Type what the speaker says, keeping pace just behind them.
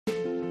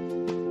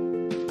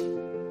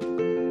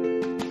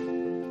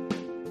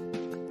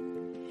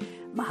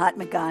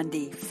Mahatma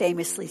Gandhi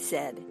famously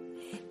said,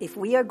 "If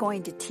we are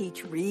going to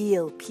teach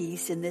real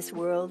peace in this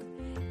world,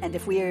 and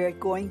if we are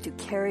going to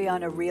carry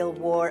on a real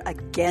war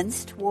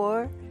against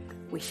war,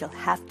 we shall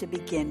have to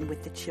begin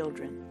with the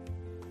children."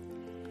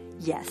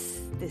 Yes,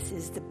 this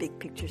is the Big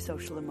Picture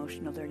Social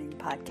Emotional Learning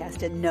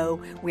podcast, and no,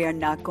 we are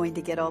not going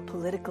to get all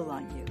political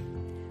on you.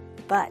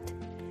 But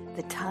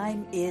the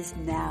time is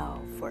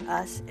now for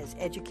us as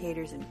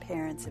educators and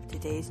parents of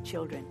today's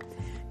children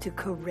to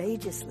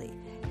courageously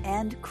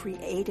and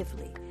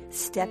creatively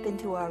step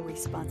into our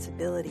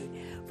responsibility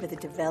for the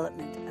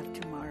development of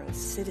tomorrow's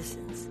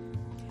citizens.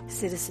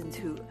 Citizens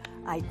who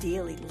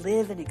ideally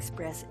live and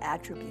express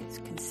attributes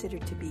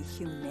considered to be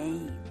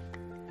humane,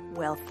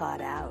 well thought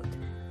out,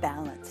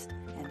 balanced,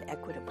 and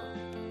equitable.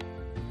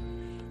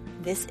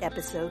 This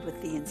episode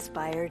with the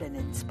inspired and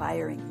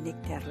inspiring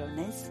Nick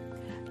Terrones,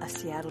 a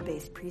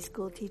Seattle-based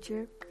preschool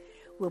teacher,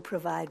 will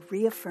provide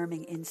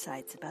reaffirming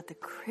insights about the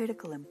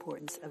critical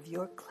importance of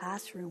your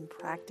classroom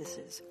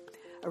practices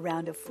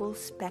around a full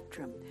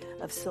spectrum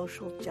of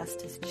social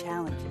justice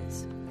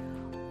challenges,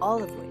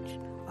 all of which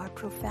are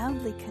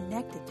profoundly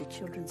connected to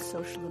children's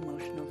social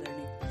emotional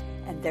learning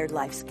and their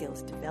life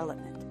skills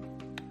development.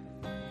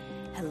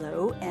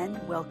 Hello and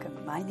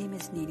welcome. My name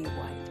is Nini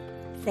White.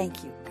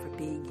 Thank you for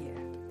being here.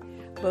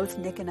 Both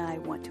Nick and I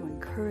want to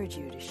encourage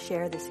you to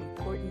share this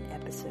important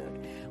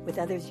episode with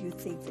others you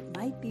think that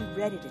might be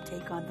ready to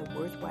take on the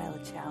worthwhile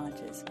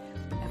challenges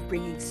of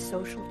bringing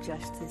social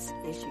justice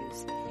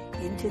issues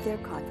into their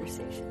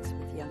conversations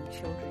with young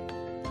children,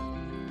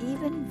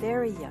 even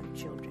very young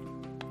children.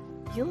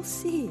 You'll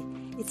see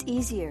it's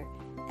easier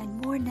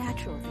and more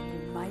natural than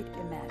you might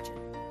imagine.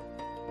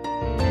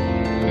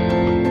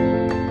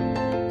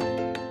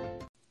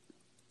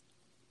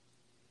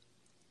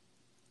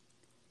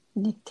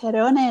 Nick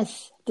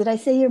Terrones, did I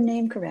say your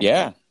name correctly?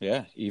 Yeah.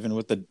 Even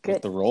with the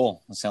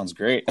roll, that sounds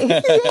great.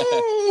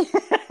 Yay!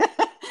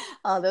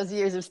 All those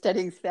years of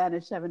studying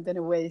Spanish haven't been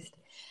a waste.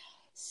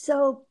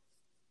 So,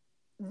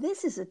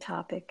 this is a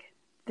topic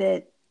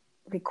that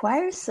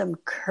requires some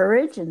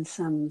courage and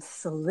some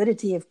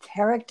solidity of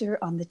character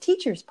on the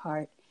teacher's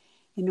part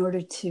in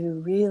order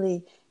to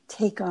really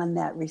take on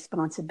that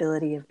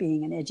responsibility of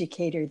being an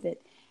educator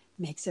that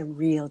makes a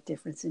real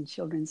difference in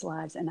children's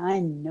lives. And I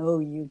know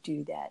you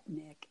do that,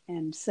 Nick.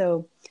 And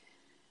so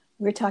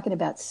we're talking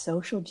about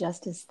social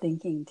justice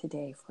thinking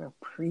today for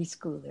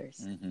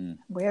preschoolers. Mm-hmm.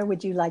 Where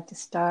would you like to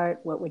start?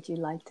 What would you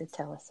like to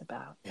tell us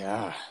about?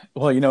 Yeah.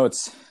 Well,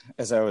 it's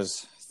as I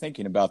was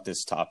thinking about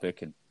this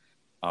topic and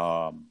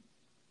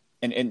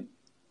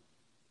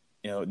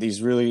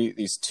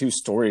these two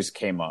stories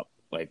came up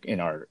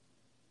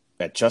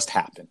that just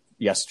happened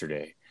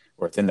yesterday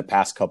or within the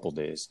past couple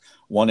days,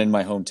 one in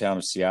my hometown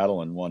of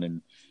Seattle and one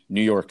in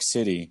New York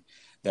City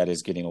that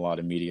is getting a lot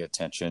of media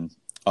attention.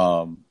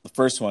 The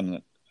first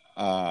one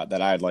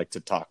that I'd like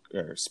to talk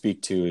or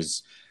speak to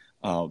is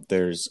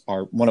there's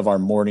one of our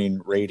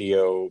morning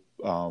radio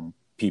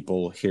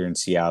people here in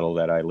Seattle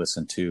that I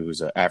listen to,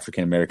 who's an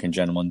African-American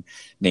gentleman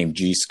named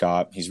G.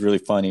 Scott. He's really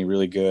funny,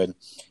 really good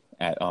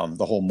at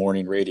the whole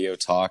morning radio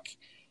talk.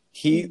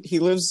 He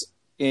lives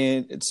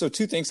in, so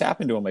two things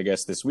happened to him, I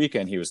guess, this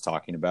weekend he was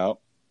talking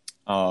about.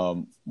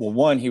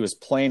 One, he was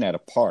playing at a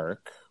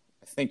park,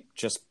 I think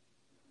just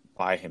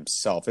by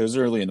himself. It was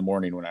early in the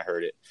morning when I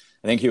heard it.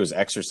 I think he was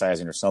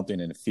exercising or something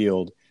in a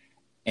field,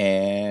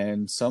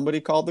 and somebody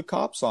called the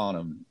cops on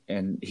him.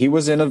 And he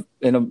was in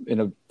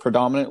a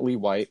predominantly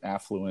white,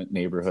 affluent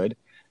neighborhood,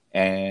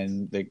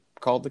 and they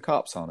called the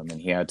cops on him, and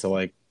he had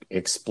to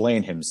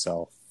explain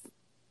himself,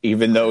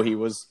 even though he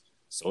was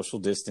social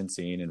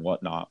distancing and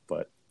whatnot.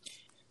 But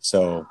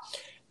so,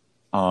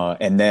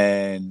 and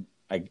then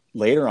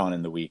later on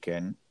in the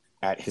weekend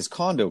at his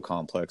condo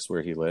complex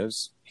where he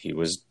lives, he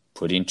was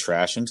putting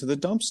trash into the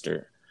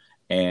dumpster,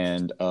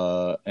 and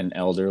an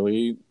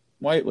elderly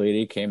white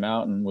lady came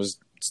out and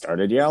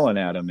started yelling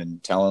at him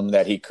and telling him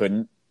that he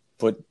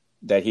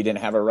didn't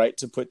have a right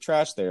to put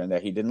trash there and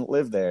that he didn't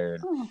live there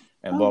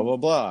and blah, blah,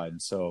 blah.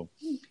 And so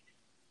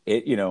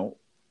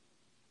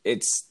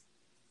it's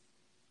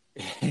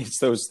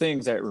those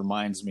things that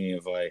reminds me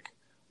of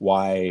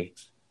why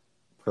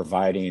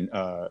providing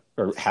or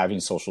having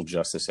social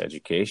justice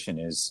education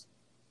is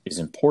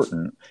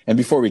important. And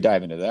before we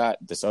dive into that,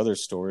 this other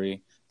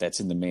story that's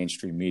in the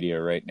mainstream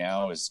media right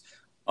now is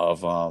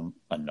of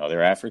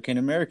another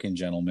African-American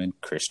gentleman,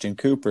 Christian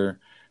Cooper,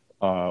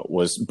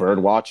 was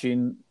bird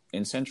watching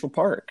in Central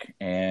Park,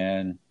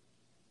 and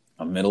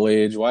a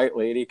middle-aged white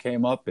lady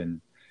came up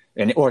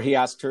or he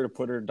asked her to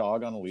put her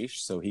dog on a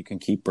leash so he can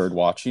keep bird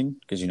watching,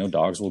 because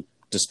dogs will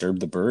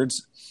disturb the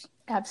birds.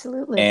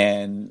 Absolutely.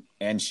 And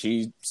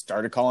she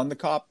started calling the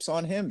cops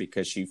on him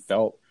because she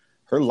felt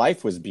her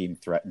life was being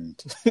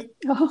threatened.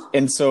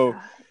 And so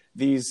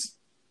these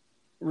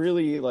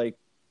really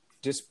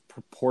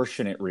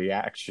disproportionate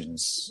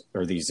reactions,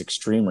 or these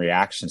extreme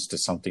reactions to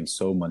something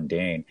so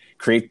mundane,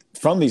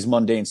 from these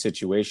mundane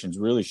situations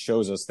really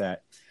shows us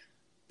that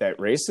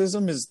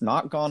racism has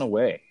not gone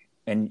away.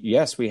 And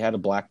yes, we had a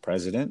black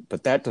president,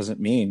 but that doesn't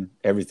mean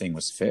everything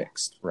was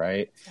fixed,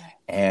 right?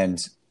 And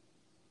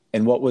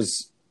and what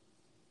was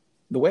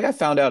the way I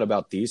found out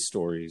about these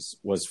stories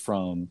was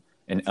from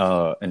an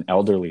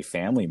elderly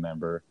family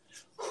member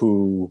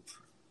who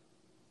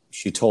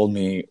she told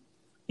me,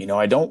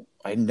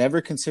 I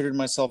never considered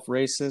myself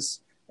racist,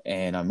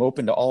 and I'm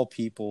open to all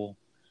people.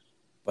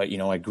 But,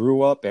 I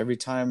grew up every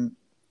time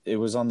it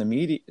was on the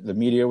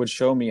media would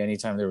show me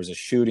anytime there was a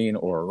shooting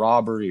or a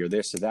robbery or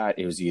this or that,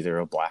 it was either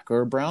a black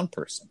or a brown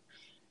person.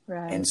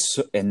 Right.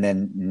 And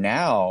then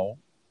now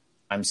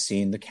I'm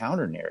seeing the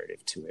counter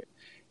narrative to it.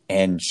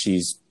 And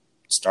she's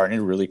starting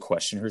to really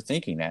question her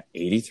thinking at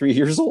 83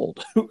 years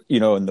old,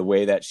 in the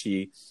way that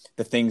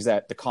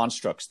the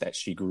constructs that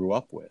she grew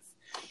up with.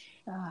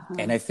 Uh-huh.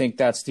 And I think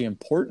that's the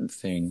important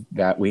thing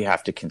that we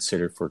have to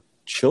consider for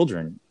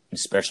children,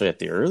 especially at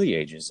the early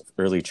ages of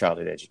early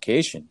childhood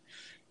education,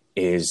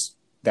 is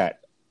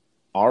that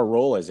our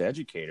role as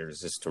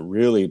educators is to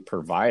really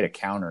provide a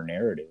counter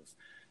narrative,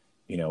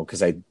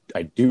 because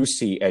I do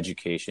see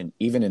education,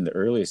 even in the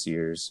earliest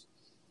years,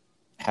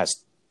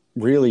 has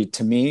really,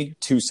 to me,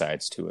 two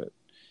sides to it.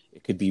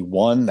 It could be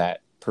one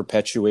that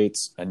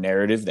perpetuates a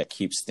narrative that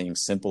keeps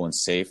things simple and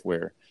safe,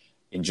 where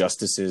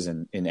injustices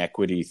and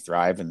inequity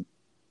thrive and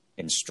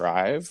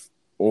strive,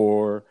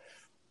 or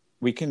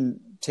we can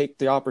take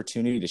the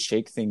opportunity to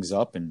shake things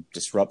up and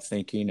disrupt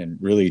thinking and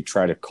really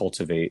try to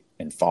cultivate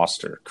and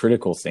foster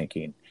critical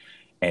thinking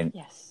and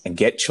Yes. and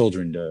get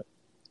children to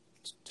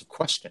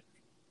question.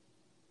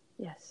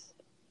 Yes.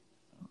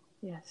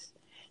 Yes.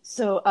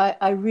 So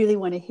I really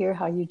want to hear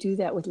how you do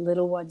that with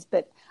little ones,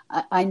 but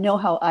I know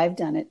how I've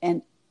done it.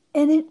 And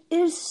it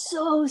is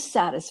so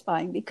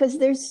satisfying because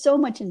there's so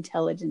much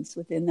intelligence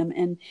within them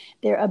and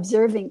they're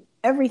observing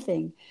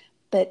everything.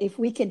 But if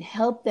we can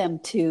help them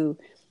to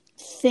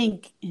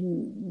think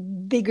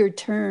in bigger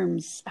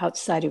terms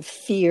outside of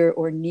fear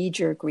or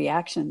knee-jerk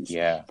reactions,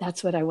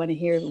 that's what I want to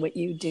hear what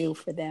you do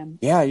for them.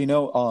 Yeah,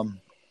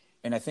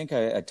 and I think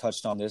I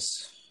touched on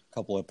this a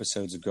couple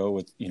episodes ago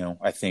with,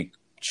 I think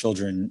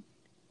children,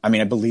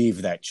 I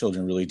believe that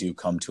children really do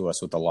come to us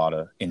with a lot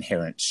of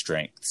inherent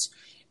strengths.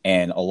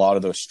 And a lot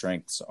of those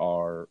strengths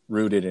are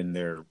rooted in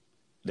their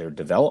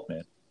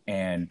development.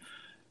 And,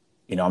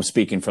 I'm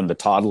speaking from the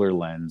toddler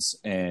lens,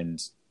 and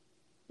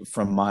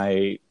from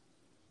my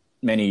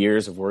many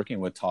years of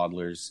working with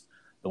toddlers,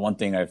 the one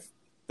thing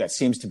that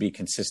seems to be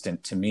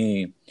consistent to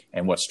me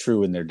and what's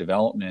true in their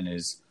development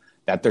is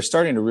that they're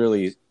starting to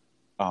really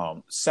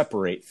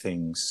separate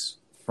things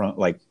from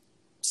like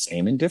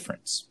same and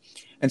difference.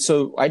 And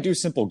so I do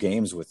simple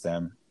games with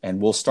them,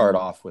 and we'll start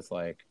off with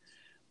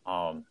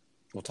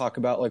we'll talk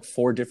about like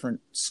four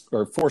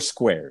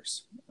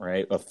squares,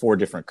 right, of four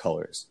different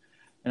colors.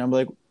 And I'm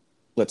like,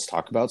 let's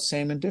talk about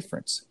same and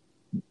difference.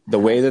 The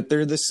way that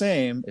they're the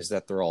same is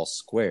that they're all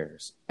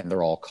squares and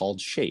they're all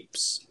called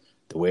shapes.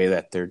 The way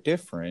that they're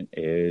different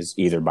is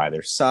either by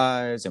their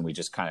size, and we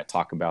just kind of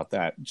talk about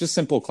that, just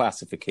simple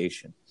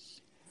classification.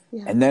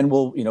 Yeah. And then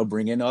we'll,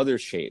 bring in other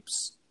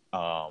shapes,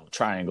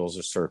 triangles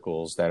or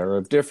circles that are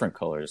of different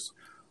colors.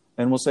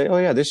 And we'll say, oh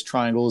yeah, this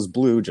triangle is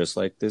blue, just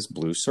like this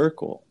blue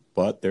circle,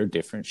 but they're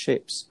different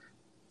shapes.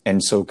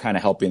 And so kind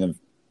of helping them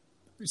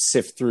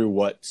sift through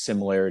what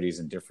similarities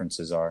and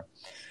differences are.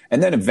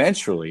 And then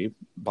eventually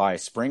by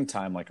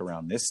springtime, like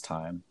around this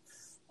time,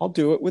 I'll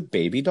do it with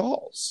baby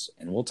dolls,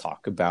 and we'll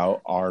talk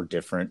about our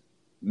different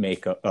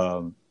makeup,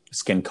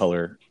 skin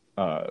color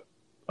of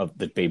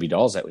the baby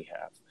dolls that we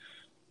have.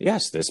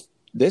 Yes,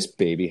 this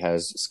baby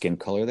has skin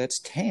color that's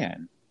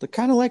tan,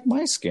 kind of like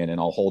my skin. And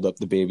I'll hold up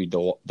the baby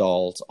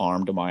doll's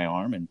arm to my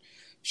arm and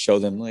show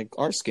them like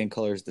our skin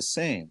color is the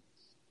same,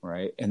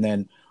 right? And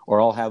then, or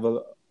I'll have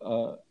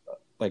a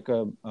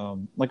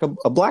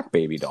black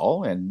baby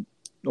doll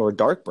or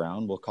dark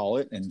brown, we'll call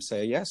it, and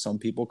say, yeah, some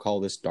people call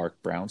this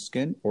dark brown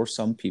skin, or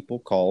some people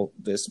call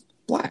this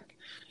black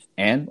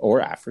or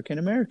African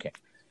American.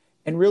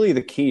 And really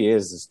the key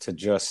is to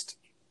just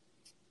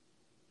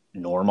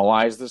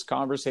normalize this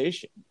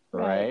conversation,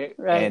 right?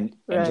 And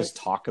just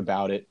talk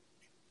about it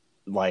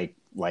like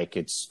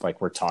it's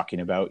like we're talking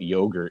about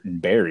yogurt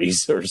and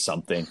berries or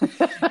something.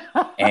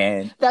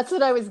 And that's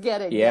what I was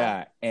getting.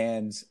 Yeah.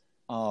 And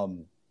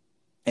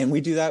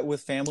we do that with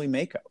family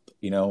makeup,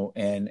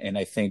 and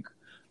I think,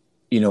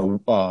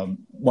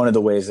 one of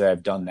the ways that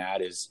I've done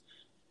that is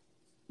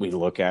we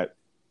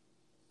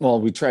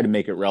try to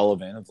make it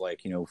relevant of like,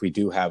 if we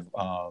do have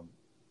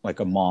like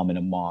a mom and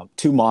a mom,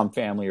 two mom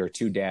family or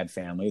two dad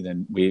family,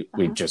 then we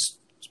just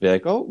be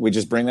like, oh, we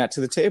just bring that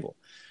to the table.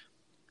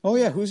 Oh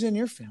yeah, who's in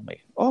your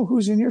family? Oh,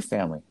 who's in your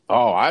family?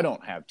 Oh, I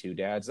don't have two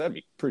dads. That'd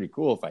be pretty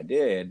cool if I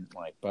did.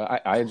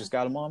 But I just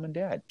got a mom and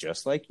dad,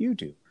 just like you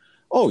do.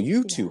 Oh,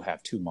 you two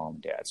have two mom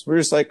and dads. We're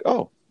just like,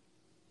 oh,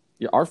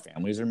 our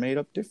families are made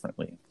up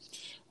differently.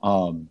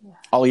 I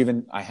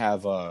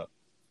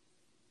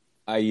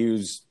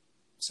use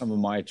some of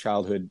my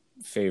childhood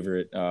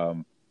favorite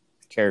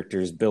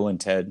characters, Bill and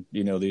Ted.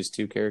 You know these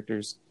two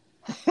characters?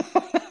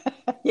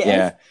 Yes.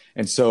 Yeah.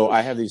 And so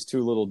I have these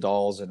two little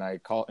dolls, and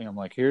I'm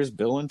like, here's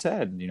Bill and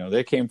Ted.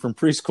 They came from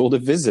preschool to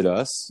visit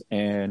us,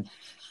 and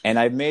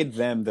I made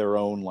them their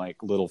own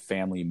like little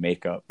family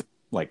makeup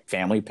like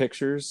family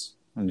pictures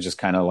and just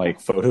kind of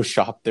like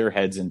Photoshop their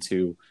heads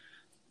into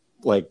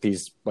like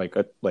these, like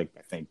I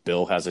think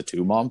Bill has a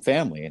 2-mom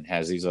family and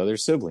has these other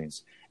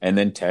siblings. And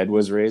then Ted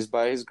was raised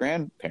by his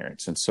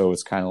grandparents. And so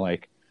it's kind of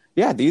like,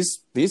 yeah,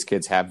 these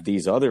kids have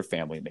these other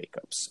family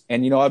makeups.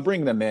 And, I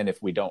bring them in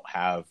if we don't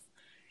have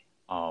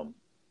a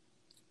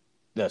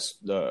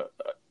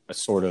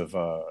sort of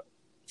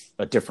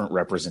a different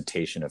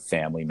representation of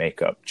family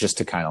makeup, just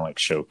to kind of like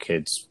show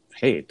kids,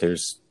 hey,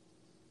 there's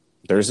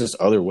this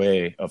other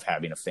way of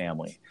having a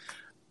family.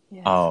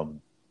 Yeah.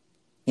 And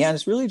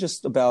it's really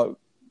just about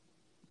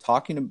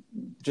talking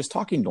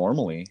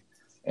normally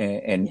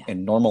and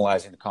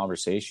normalizing the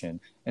conversation,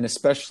 and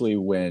especially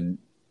when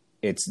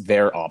it's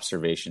their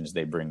observations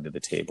they bring to the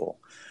table.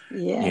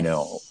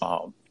 Yes.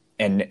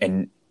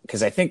 And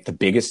because I think the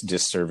biggest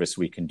disservice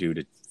we can do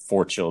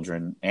for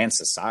children and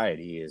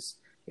society is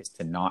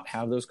to not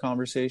have those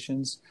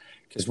conversations.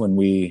 Because when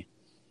we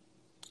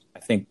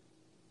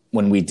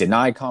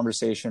deny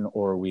conversation,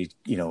 or we,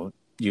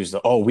 use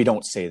we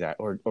don't say that,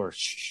 or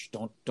shh,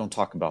 don't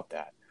talk about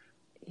that.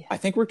 Yeah. I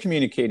think we're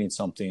communicating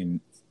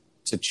something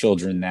to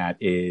children that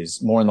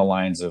is more in the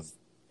lines of,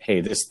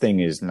 hey, this thing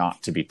is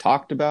not to be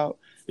talked about.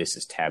 This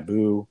is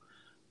taboo.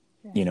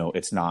 Yeah.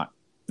 It's not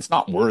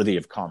worthy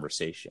of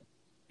conversation.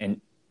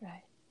 And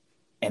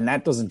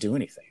that doesn't do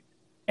anything.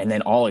 And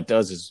then all it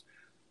does is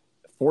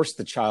force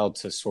the child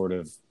to sort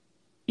of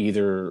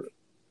either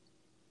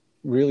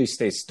really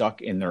stay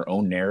stuck in their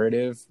own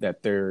narrative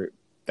that they're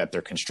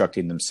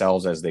constructing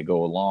themselves as they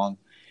go along.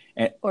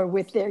 Or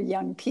with their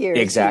young peers.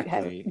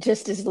 Exactly. Who have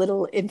just as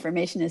little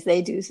information as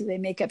they do, so they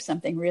make up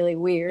something really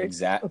weird.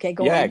 Exactly. Okay,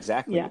 go on. Yeah,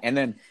 exactly. Yeah. And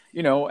then,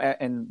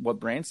 and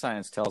what brain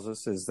science tells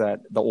us is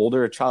that the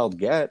older a child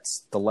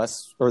gets, the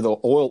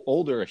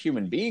older a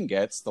human being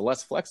gets, the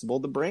less flexible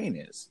the brain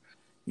is.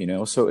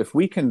 So if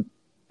we can,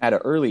 at an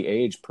early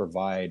age,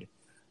 provide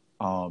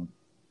a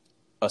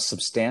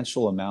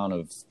substantial amount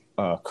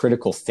of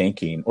critical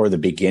thinking, or the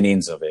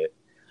beginnings of it,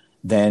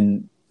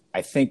 then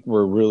I think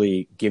we're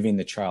really giving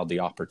the child the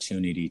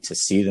opportunity to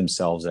see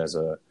themselves as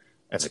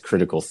a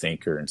critical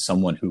thinker, and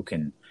someone who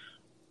can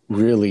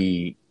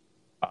really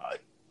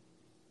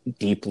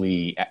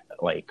deeply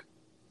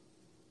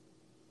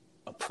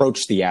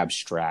approach the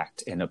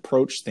abstract and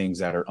approach things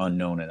that are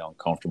unknown and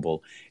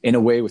uncomfortable in a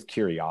way with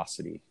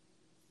curiosity.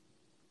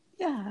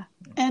 Yeah.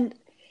 And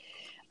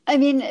I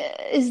mean,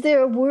 is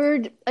there a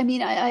word? I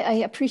mean, I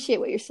appreciate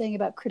what you're saying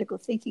about critical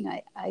thinking.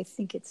 I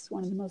think it's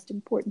one of the most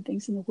important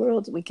things in the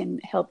world we can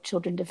help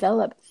children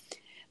develop.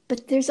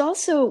 But there's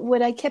also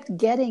what I kept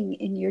getting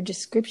in your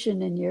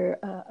description and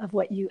of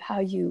how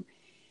you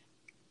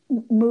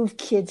move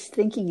kids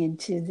thinking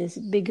into this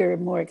bigger,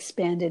 more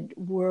expanded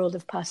world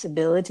of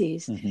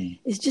possibilities,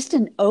 is just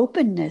an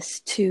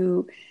openness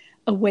to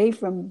away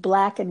from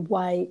black and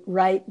white,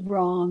 right,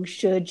 wrong,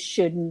 should,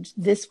 shouldn't,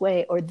 this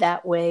way or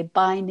that way,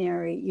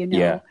 binary,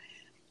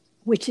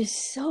 which is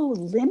so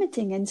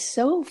limiting and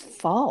so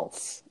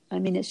false. I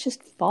mean, it's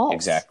just false.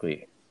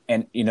 Exactly.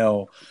 And,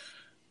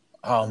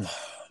 offline,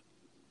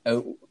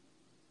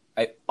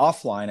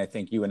 I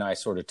think you and I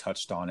sort of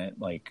touched on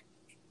it. Like,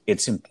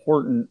 it's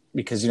important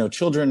because,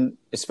 children,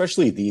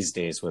 especially these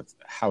days with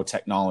how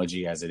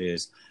technology as it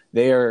is,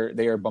 they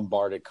are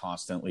bombarded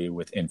constantly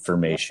with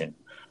information. Yep.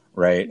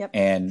 Right. Yep.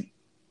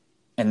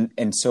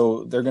 And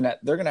so they're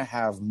gonna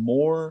have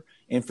more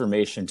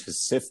information to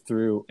sift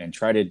through and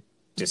try to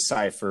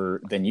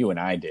decipher than you and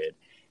I did.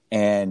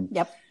 And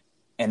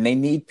they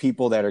need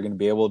people that are going to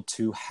be able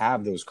to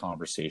have those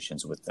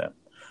conversations with them,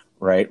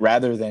 right?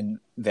 Rather than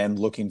them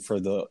looking for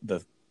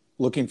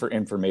looking for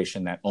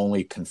information that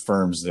only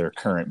confirms their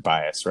current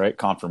bias, right?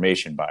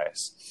 Confirmation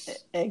bias.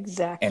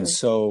 Exactly. And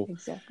so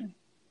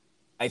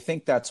I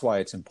think that's why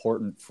it's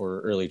important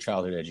for early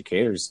childhood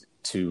educators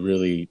to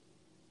really,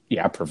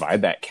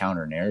 provide that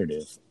counter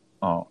narrative.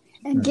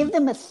 And give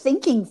them a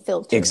thinking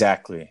filter.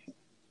 Exactly.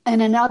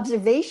 And an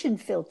observation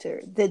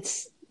filter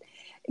that's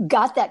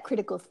got that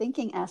critical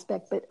thinking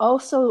aspect, but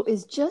also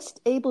is just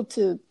able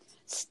to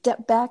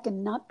step back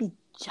and not be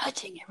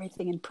judging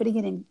everything and putting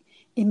it in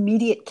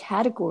immediate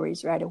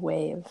categories right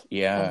away of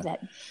that.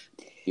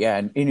 Yeah.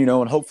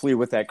 And hopefully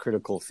with that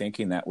critical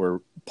thinking that we're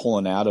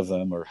pulling out of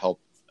them, or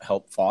help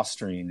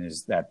fostering,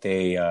 is that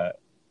they,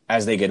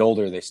 as they get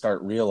older, they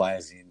start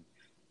realizing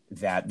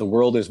that the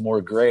world is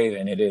more gray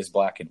than it is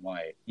black and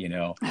white,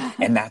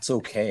 and that's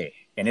okay.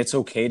 And it's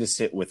okay to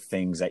sit with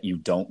things that you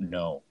don't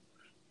know.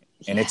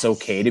 And it's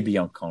okay to be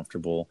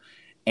uncomfortable.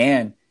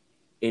 And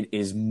it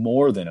is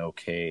more than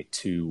okay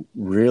to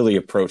really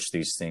approach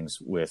these things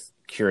with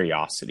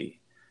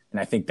curiosity. And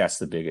I think that's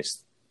the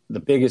biggest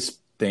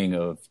thing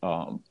of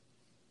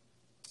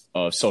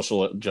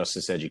social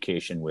justice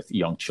education with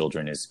young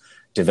children, is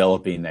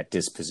developing that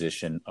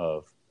disposition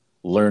of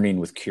learning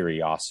with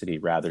curiosity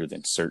rather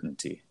than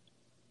certainty.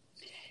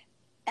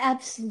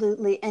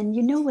 Absolutely. And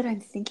you know what I'm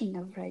thinking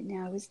of right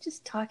now? I was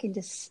just talking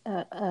to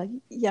a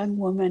young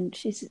woman.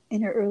 She's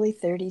in her early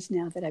 30s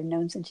now, that I've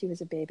known since she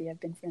was a baby. I've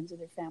been friends with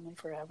her family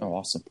forever. Oh,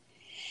 awesome.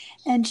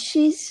 And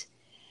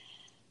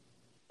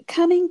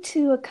coming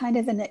to a kind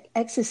of an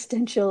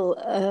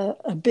existential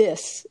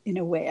abyss in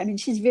a way. I mean,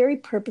 she's very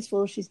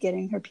purposeful. She's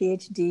getting her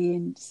PhD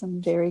and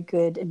some very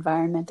good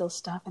environmental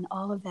stuff and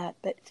all of that.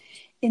 But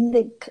in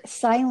the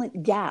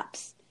silent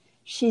gaps,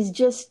 she's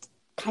just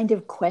kind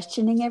of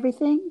questioning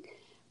everything,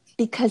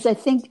 because I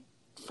think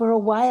for a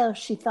while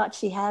she thought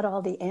she had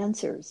all the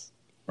answers.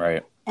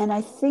 Right. And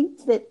I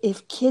think that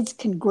if kids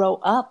can grow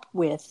up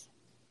with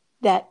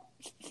that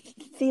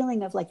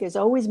feeling of like there's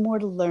always more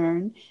to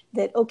learn,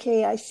 that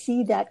okay, I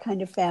see that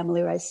kind of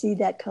family or I see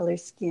that color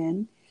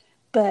skin,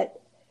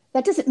 but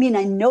that doesn't mean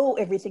I know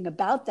everything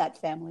about that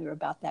family or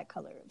about that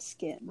color of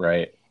skin.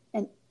 Right.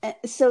 And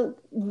so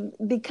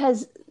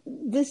because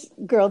this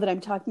girl that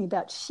I'm talking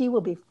about, she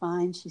will be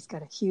fine. She's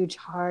got a huge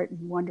heart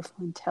and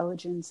wonderful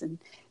intelligence and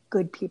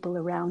good people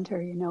around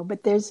her, you know,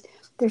 but there's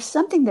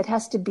something that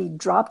has to be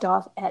dropped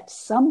off at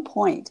some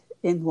point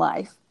in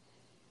life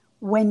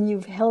when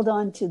you've held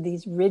on to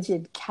these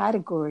rigid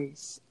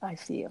categories, I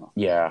feel.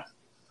 Yeah.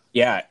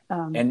 Yeah.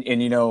 And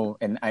you know,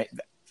 and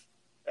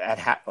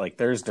like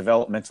there's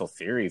developmental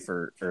theory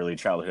for early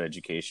childhood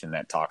education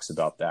that talks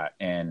about that.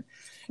 And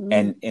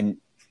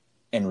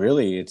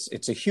really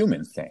it's a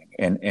human thing.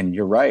 And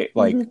you're right.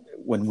 Like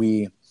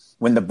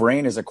when the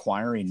brain is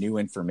acquiring new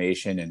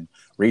information and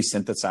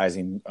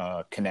resynthesizing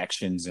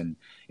connections and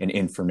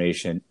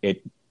information,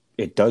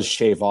 it does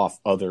shave off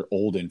other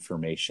old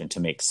information to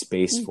make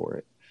space for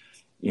it.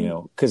 You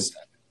know, because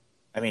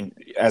I mean,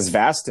 as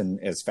vast and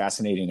as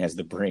fascinating as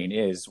the brain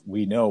is,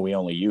 we know we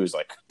only use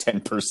like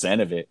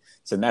 10% of it.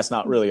 So that's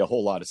not really a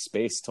whole lot of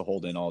space to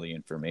hold in all the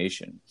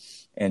information.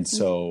 And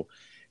so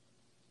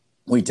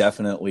we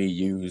definitely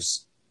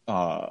use,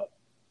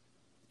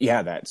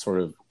 that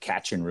sort of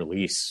catch and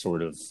release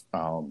sort of,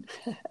 or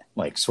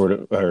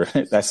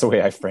that's the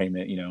way I frame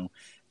it, you know,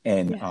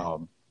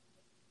 and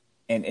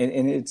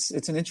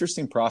it's an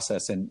interesting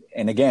process. And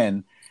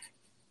again,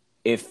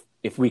 if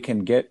we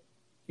can get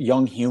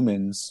young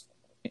humans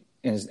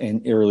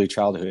in early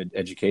childhood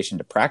education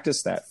to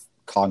practice that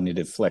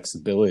cognitive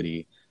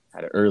flexibility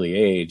at an early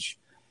age,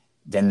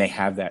 then they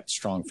have that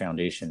strong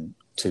foundation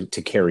to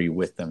carry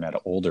with them at an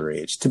older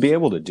age to be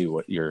able to do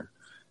what you're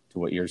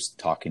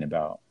talking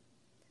about.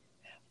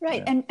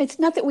 Right. Yeah. And it's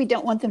not that we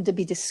don't want them to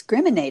be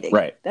discriminating.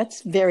 Right.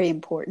 That's very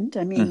important.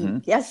 I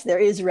mean, yes, there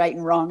is right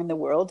and wrong in the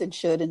world and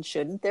should and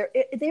shouldn't. There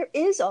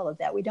is all of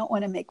that. We don't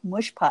want to make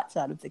mush pots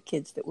out of the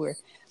kids that we're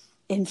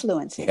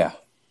influencing. Yeah.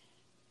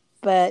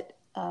 But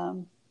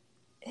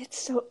it's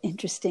so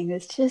interesting.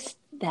 It's just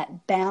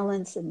that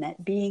balance and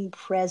that being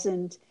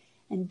present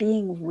and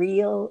being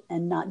real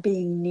and not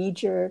being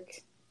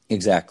knee-jerk.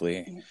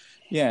 Exactly.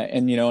 Yeah.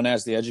 And, you know, and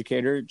as the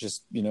educator,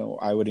 just, you know,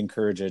 I would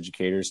encourage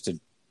educators to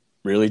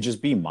really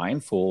just be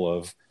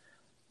mindful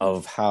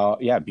of how,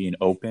 being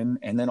open,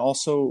 and then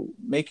also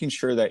making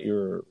sure that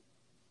you're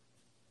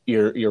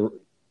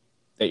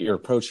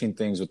approaching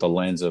things with the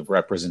lens of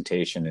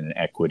representation and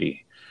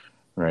equity,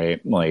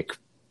 right? Like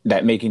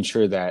that, making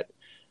sure that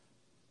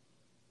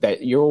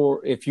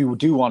if you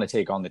do want to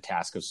take on the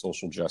task of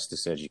social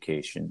justice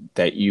education,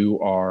 that you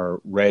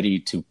are ready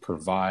to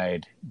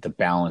provide the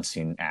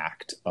balancing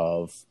act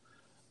of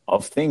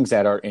things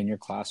that are in your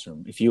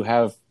classroom. If you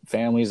have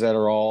families that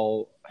are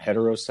all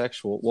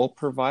heterosexual, well,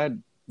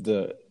 provide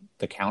the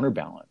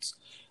counterbalance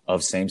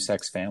of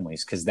same-sex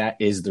families, because that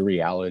is the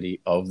reality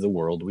of the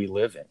world we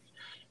live in,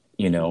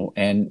 you know.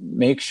 And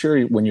make sure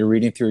when you're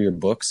reading through your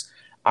books,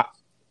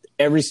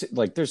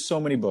 there's so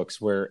many books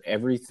where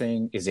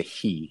everything is a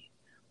he,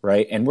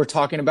 right? And we're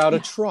talking about a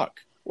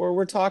truck, or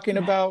we're talking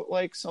about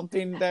like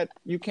something that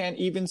you can't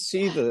even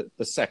see the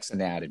sex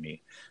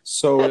anatomy.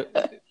 So,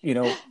 you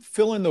know,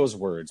 fill in those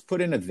words,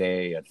 put in a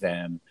they, a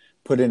them,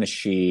 put in a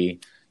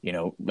she, you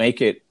know,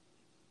 make it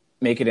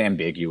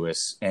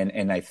ambiguous.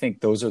 And I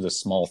think those are the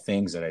small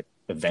things that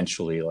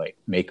eventually like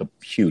make a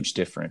huge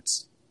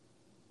difference.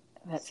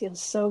 That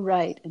feels so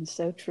right and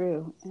so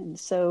true and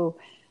so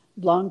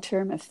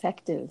long-term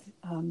effective.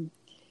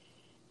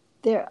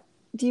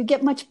 Do you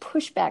get much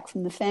pushback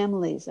from the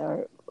families,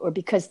 or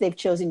because they've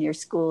chosen your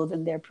school,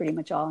 then they're pretty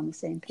much all on the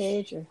same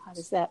page, or how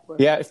does that work?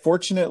 Yeah,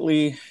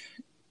 fortunately,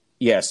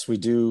 yes, we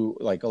do.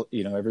 Like,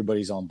 you know,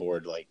 everybody's on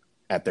board. Like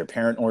at their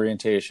parent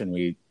orientation,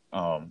 we,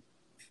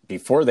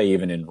 before they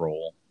even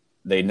enroll,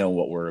 they know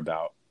what we're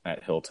about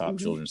at Hilltop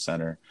Children's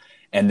Center.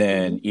 And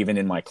then even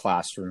in my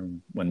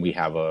classroom, when we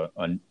have a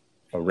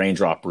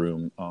raindrop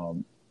room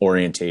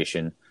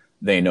orientation,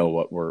 they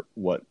know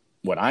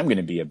what I'm going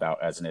to be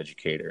about as an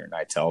educator. And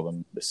I tell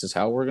them, this is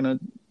how we're going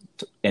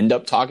to end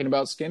up talking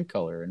about skin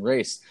color and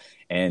race.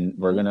 And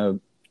we're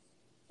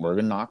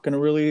not going to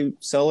really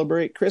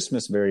celebrate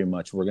Christmas very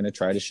much. We're going to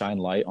try to shine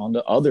light onto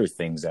other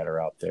things that are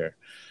out there.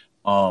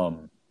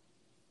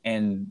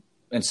 And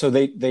so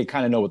they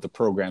kind of know what the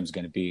program's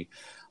going to be.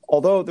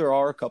 Although there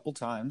are a couple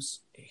times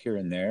here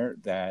and there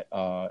that,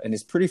 and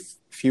it's pretty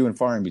few and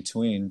far in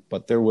between,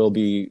 but there will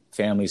be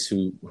families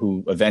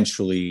who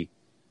eventually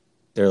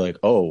they're like,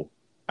 oh,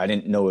 I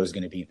didn't know it was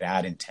going to be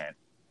that intent,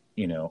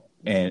 you know,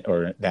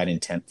 or that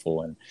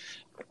intentful.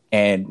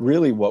 And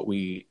really what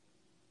we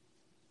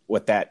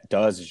what that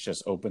does is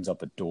just opens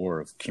up a door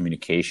of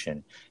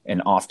communication.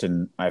 And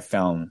often I've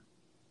found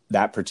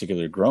that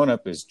particular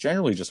grown-up is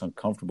generally just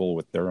uncomfortable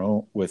with their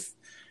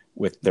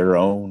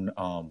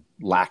own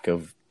lack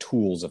of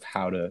tools of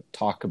how to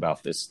talk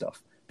about this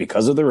stuff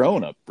because of their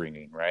own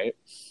upbringing, right?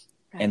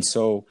 And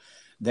so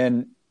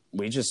then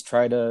we just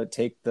try to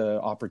take the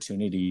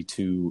opportunity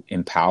to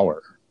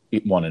empower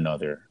one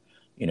another,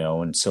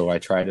 and so I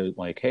try to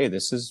hey,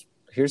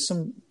 here's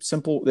some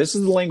simple, this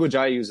is the language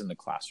I use in the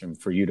classroom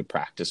for you to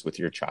practice with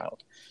your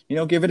child.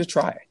 Give it a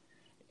try.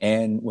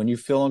 And when you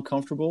feel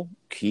uncomfortable,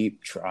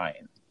 keep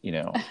trying,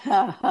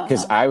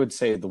 because I would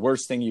say the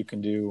worst thing you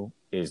can do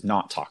is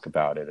not talk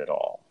about it at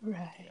all.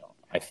 Right.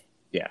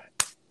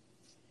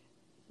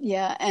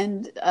 Yeah.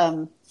 And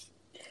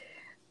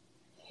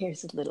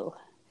here's a little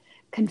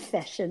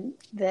confession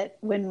that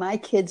when my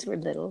kids were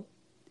little,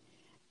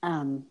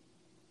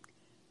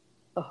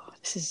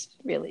 this is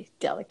really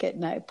delicate,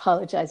 and I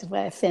apologize if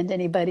I offend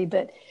anybody,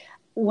 but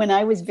when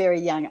I was very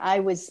young,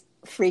 I was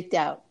freaked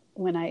out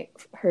when I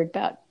heard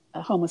about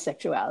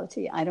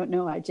homosexuality. I don't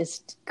know. I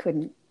just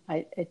couldn't.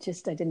 I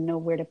didn't know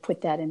where to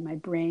put that in my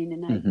brain,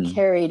 and I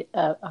carried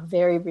a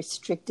very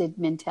restricted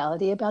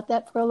mentality about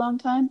that for a long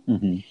time.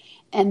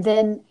 And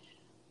then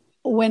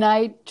when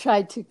I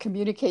tried to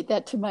communicate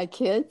that to my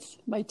kids,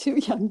 my two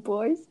young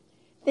boys,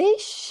 they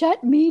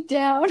shut me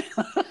down.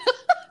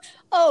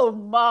 Oh,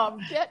 Mom,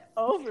 get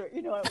over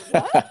it.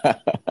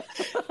 What?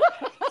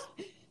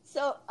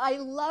 So I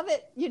love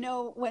it.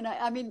 When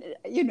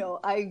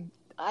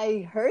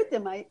I heard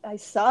them, I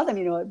saw them,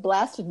 it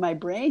blasted my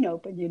brain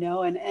open,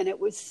 and it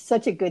was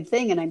such a good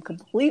thing. And I'm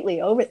completely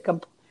over it,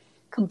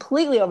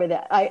 completely over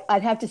that.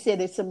 I'd have to say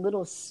there's some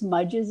little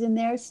smudges in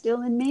there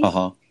still in me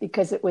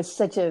because it was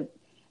such a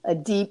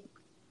deep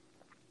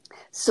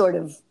sort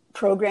of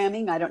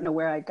programming. I don't know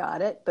where I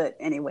got it, but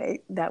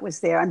anyway, that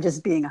was there. I'm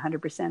just being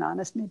 100%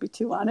 honest, maybe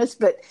too honest,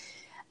 but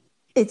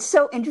it's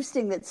so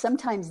interesting that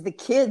sometimes the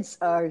kids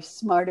are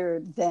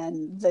smarter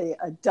than the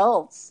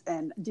adults.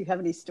 And do you have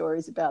any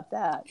stories about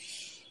that?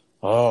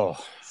 Oh,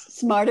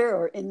 smarter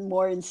or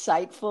more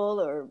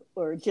insightful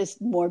or just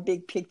more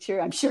big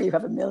picture? I'm sure you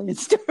have a million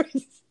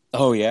stories.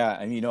 Oh yeah.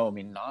 And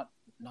not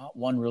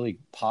one really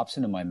pops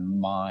into my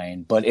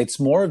mind, but it's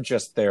more of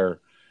just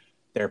their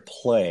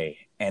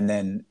play. And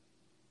then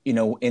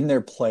in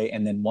their play,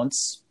 and then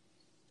once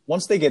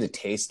they get a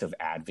taste of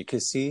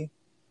advocacy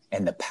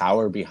and the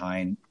power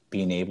behind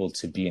being able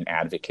to be an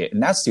advocate,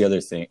 and that's the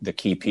other thing, the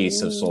key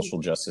piece of social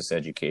justice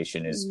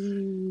education is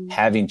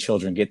having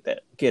children get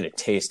a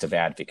taste of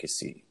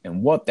advocacy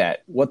and what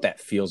that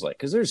feels like,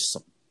 because there's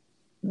some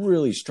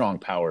really strong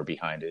power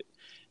behind it.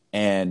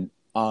 And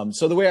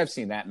so the way I've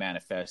seen that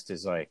manifest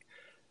is like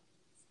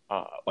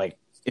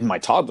in my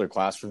toddler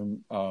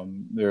classroom,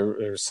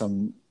 there's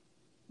some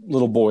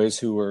little boys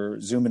who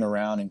were zooming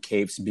around in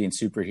capes and being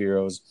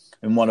superheroes.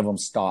 And one of them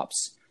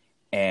stops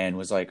and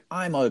was like,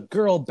 "I'm a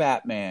girl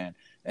Batman."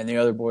 And the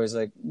other boy's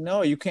like,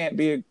 "No, you can't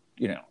be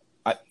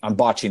I'm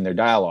botching their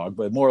dialogue,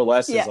 but more or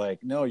less is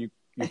like, "No, you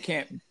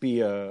can't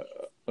be a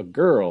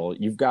girl.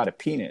 You've got a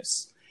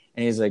penis."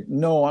 And he's like,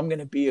 "No, I'm going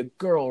to be a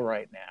girl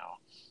right now."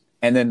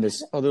 And then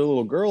this other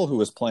little girl who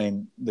was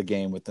playing the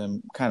game with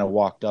them kind of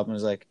walked up and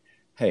was like,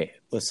 "Hey,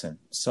 listen,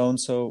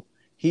 so-and-so,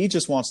 he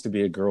just wants to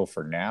be a girl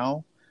for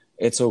now.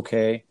 It's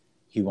okay.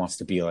 He wants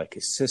to be like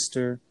his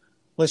sister.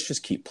 Let's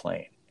just keep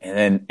playing."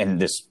 And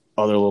this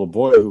other little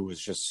boy who was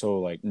just so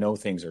like, no,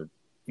 things are,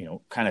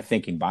 kind of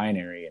thinking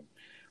binary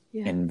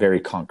and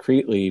very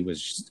concretely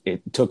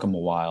it took him a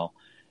while,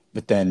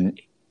 but then,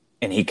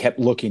 and he kept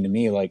looking to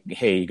me like,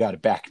 "Hey, you got to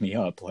back me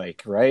up.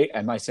 Like, right?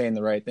 Am I saying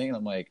the right thing?" And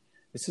I'm like,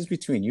 "This is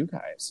between you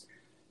guys.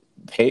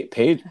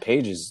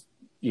 Paige is,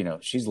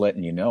 she's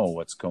letting you know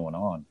what's going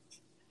on."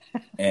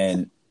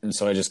 And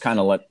so I just kind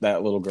of let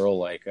that little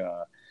girl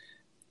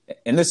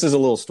and this is a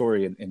little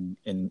story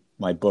in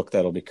my book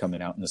that'll be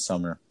coming out in the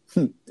summer.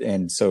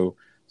 and so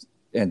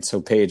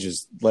Paige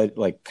is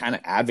like kind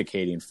of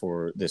advocating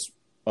for this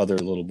other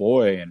little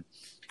boy,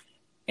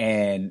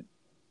 and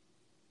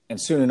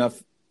soon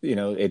enough,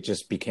 it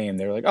just became,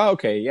 they're like, "Oh,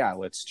 okay, yeah,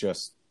 let's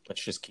just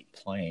keep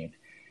playing."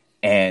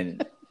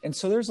 And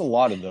so there's a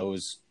lot of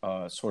those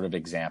sort of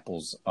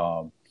examples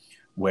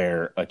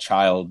where a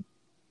child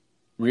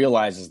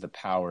realizes the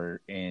power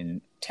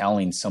in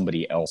telling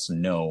somebody else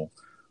no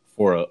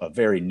for a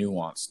very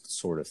nuanced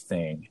sort of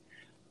thing.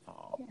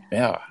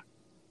 Yeah.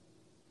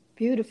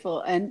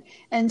 Beautiful.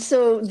 And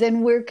so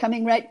then we're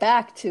coming right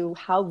back to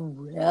how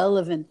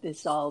relevant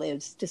this all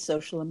is to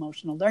social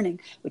emotional learning,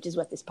 which is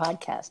what this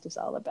podcast is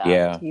all about.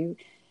 Yeah. Do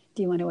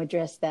you want to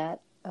address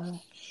that?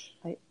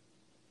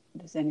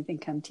 Does anything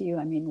come to you?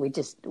 I mean,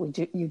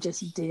 you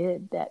just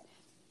did that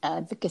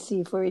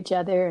advocacy for each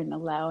other and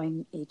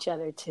allowing each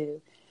other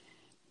to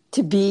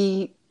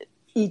be,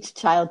 each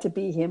child to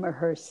be him or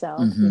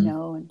herself,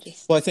 and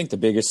just. Well, I think the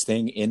biggest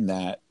thing in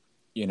that,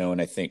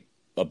 and I think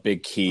a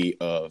big key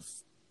of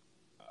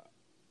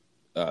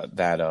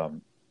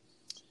the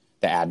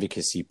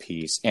advocacy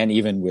piece, and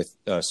even with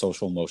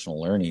social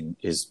emotional learning,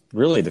 is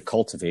really the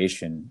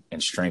cultivation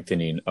and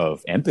strengthening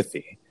of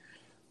empathy.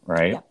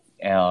 right?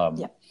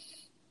 Yep.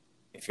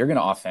 If you're going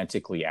to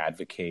authentically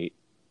advocate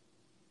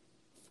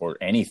for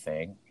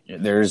anything,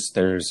 there's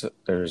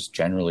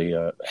generally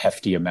a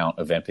hefty amount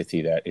of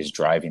empathy that is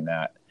driving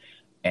that.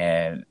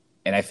 And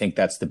I think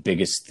that's the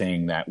biggest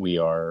thing that we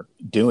are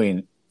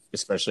doing,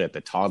 especially at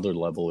the toddler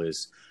level,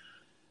 is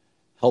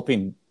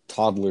helping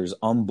toddlers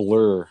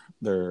unblur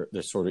their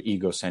sort of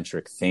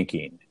egocentric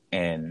thinking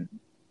and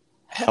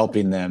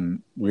helping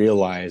them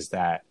realize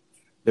that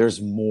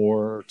there's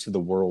more to the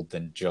world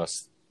than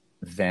just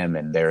them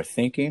and their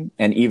thinking,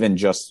 and even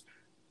just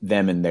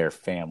them and their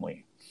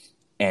family.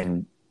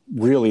 And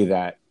really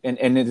that,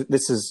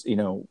 this is,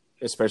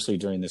 especially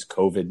during this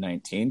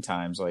COVID-19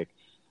 times, like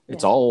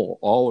it's all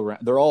around,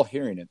 they're all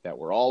hearing it, that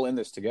we're all in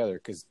this together,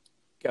 because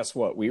guess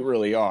what? We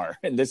really are.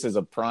 And this is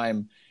a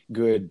prime,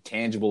 good,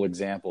 tangible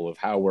example of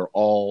how we're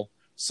all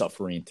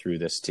suffering through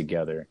this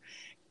together.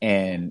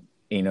 And,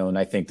 and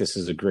I think this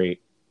is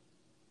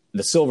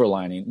the silver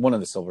lining, one of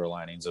the silver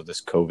linings of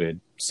this COVID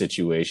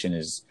situation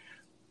is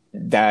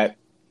that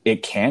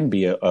it can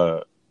be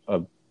a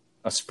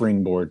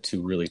springboard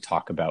to really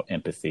talk about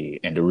empathy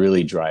and to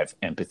really drive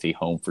empathy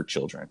home for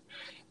children,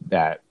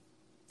 that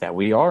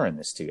we are in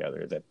this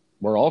together, that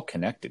we're all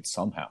connected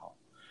somehow.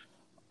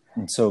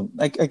 And so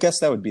I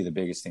guess that would be the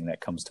biggest thing that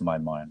comes to my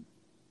mind.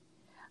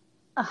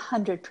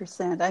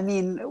 100%. I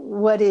mean,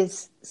 what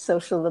is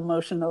social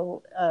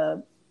emotional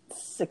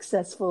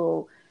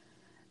successful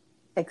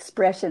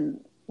expression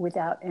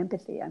without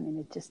empathy? I mean,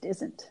 it just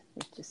isn't.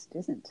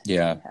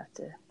 Yeah. You have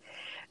to.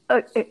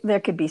 There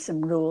could be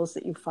some rules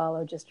that you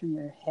follow just from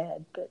your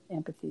head, but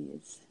empathy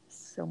is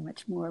so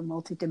much more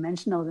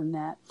multidimensional than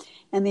that.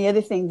 And the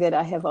other thing that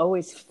I have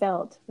always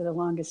felt for the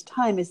longest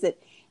time is that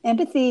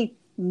empathy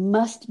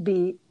must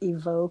be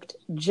evoked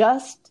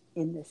just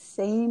in the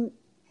same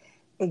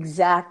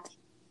exact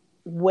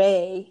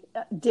way,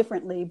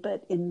 differently,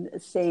 but in the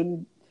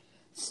same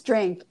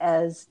strength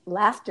as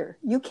laughter.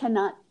 You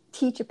cannot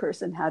teach a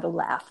person how to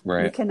laugh.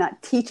 Right. You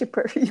cannot teach you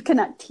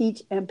cannot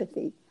teach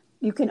empathy.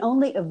 You can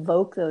only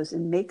evoke those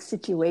and make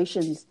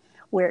situations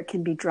where it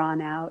can be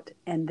drawn out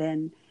and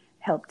then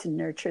help to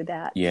nurture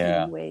that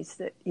in ways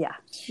that,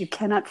 you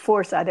cannot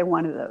force either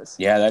one of those.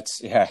 Yeah,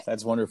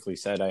 that's wonderfully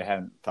said. I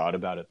hadn't thought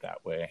about it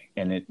that way.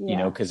 And it,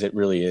 because it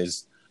really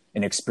is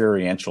an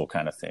experiential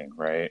kind of thing,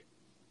 right?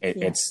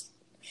 It's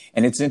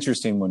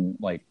interesting when,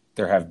 like,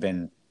 there have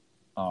been,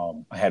 I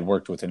had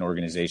worked with an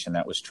organization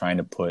that was trying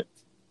to put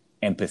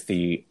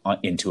empathy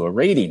into a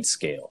rating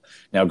scale.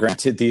 Now,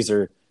 granted, these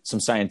are some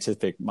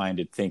scientific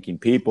minded thinking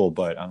people,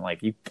 but I'm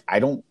like,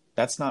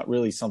 that's not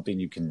really something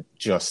you can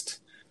just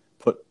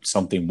put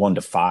something 1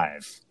 to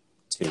 5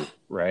 to,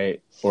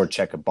 right? Or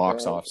check a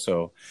box off.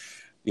 So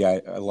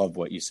I love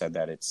what you said,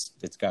 that it's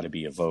got to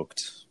be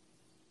evoked.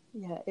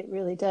 Yeah, it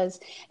really does.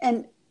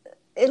 And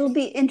it'll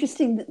be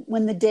interesting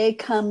when the day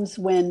comes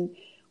when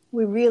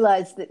we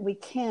realize that we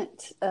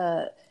can't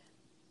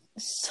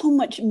so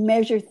much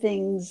measure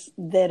things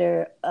that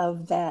are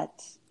of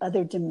that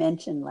other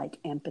dimension, like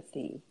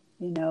empathy,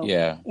 in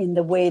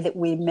the way that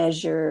we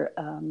measure,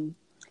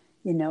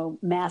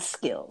 math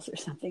skills or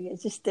something.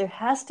 It's just, there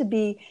has to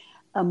be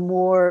a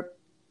more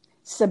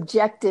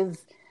subjective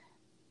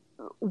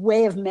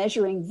way of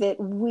measuring that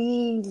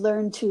we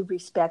learn to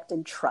respect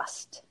and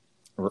trust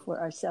for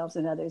ourselves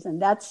and others.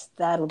 And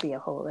that'll be a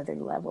whole other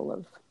level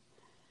of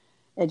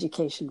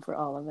education for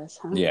all of us,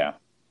 huh? Yeah.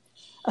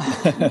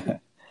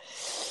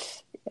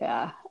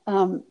 Yeah.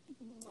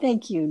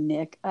 Thank you,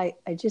 Nick. I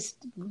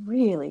just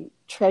really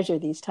treasure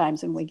these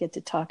times when we get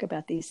to talk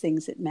about these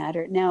things that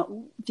matter.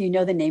 Now, do you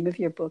know the name of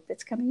your book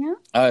that's coming out?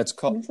 It's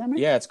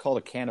called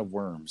A Can of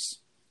Worms.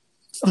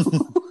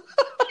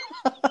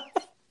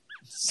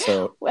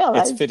 So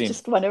it's fitting.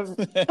 Just want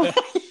to.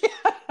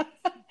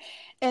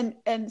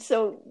 And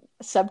so,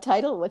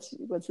 subtitle. What's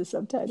the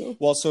subtitle?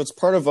 Well, so it's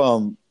part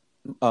of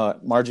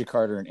Margie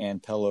Carter and Ann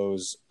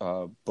Pello's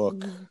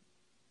book,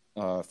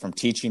 From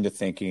Teaching to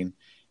Thinking,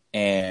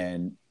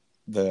 and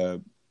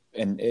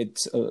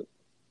it's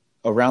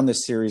around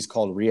this series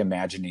called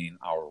Reimagining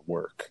Our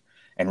Work,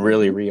 and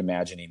really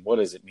reimagining what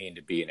does it mean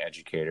to be an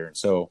educator. And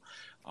so,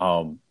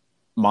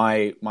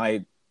 my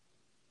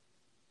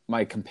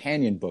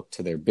companion book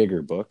to their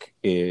bigger book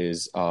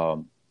is A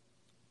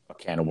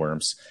Can of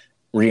Worms,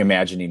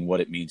 reimagining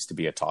what it means to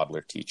be a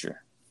toddler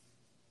teacher.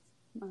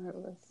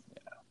 Marvelous. Yeah.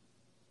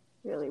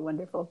 Really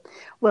wonderful.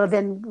 Well,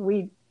 then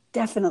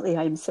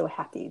I'm so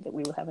happy that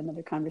we will have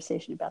another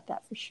conversation about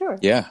that for sure.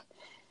 Yeah.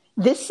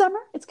 This summer?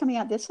 It's coming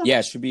out this summer? Yeah,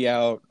 it should be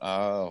out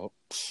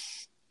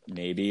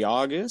maybe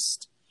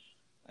August,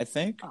 I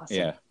think. Awesome.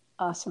 Yeah.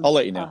 Awesome. I'll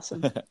let you know.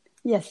 Awesome.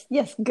 Yes,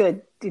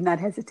 good. Do not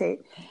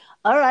hesitate.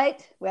 All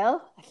right.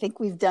 Well, I think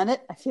we've done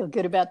it. I feel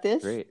good about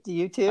this. Great. Do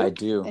you too? I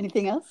do.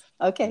 Anything else?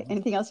 Okay.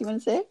 Anything else you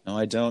want to say? No,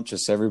 I don't.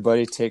 Just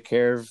everybody take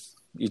care of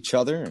each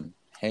other and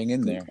hang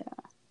in there.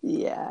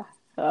 Yeah.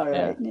 All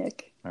right,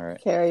 Nick. All right.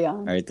 Carry on.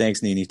 All right.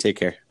 Thanks, Nini. Take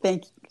care.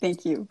 Thank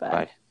you. Bye.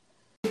 Bye.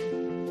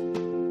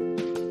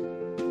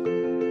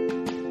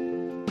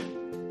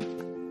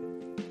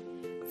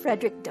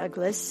 Frederick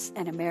Douglass,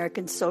 an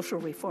American social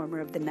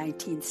reformer of the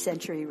 19th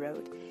century,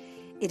 wrote,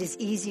 "It is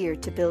easier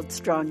to build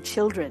strong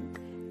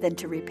children than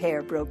to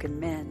repair broken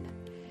men."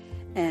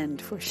 And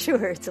for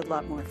sure, it's a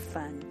lot more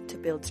fun to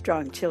build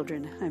strong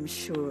children. I'm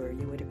sure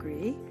you would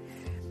agree.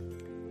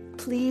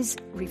 Please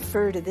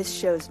refer to this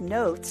show's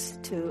notes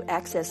to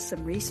access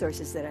some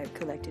resources that I've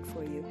collected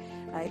for you.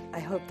 I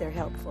hope they're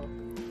helpful.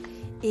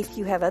 If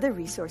you have other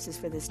resources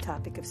for this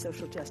topic of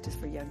social justice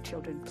for young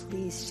children,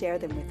 please share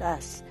them with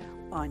us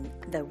on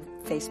the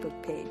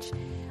Facebook page.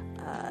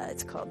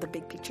 It's called the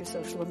Big Picture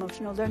Social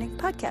Emotional Learning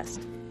Podcast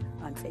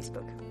on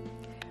Facebook.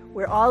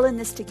 We're all in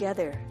this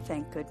together,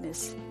 thank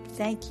goodness.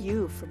 Thank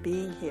you for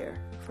being here,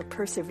 for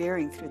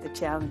persevering through the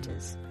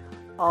challenges.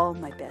 All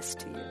my best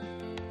to you.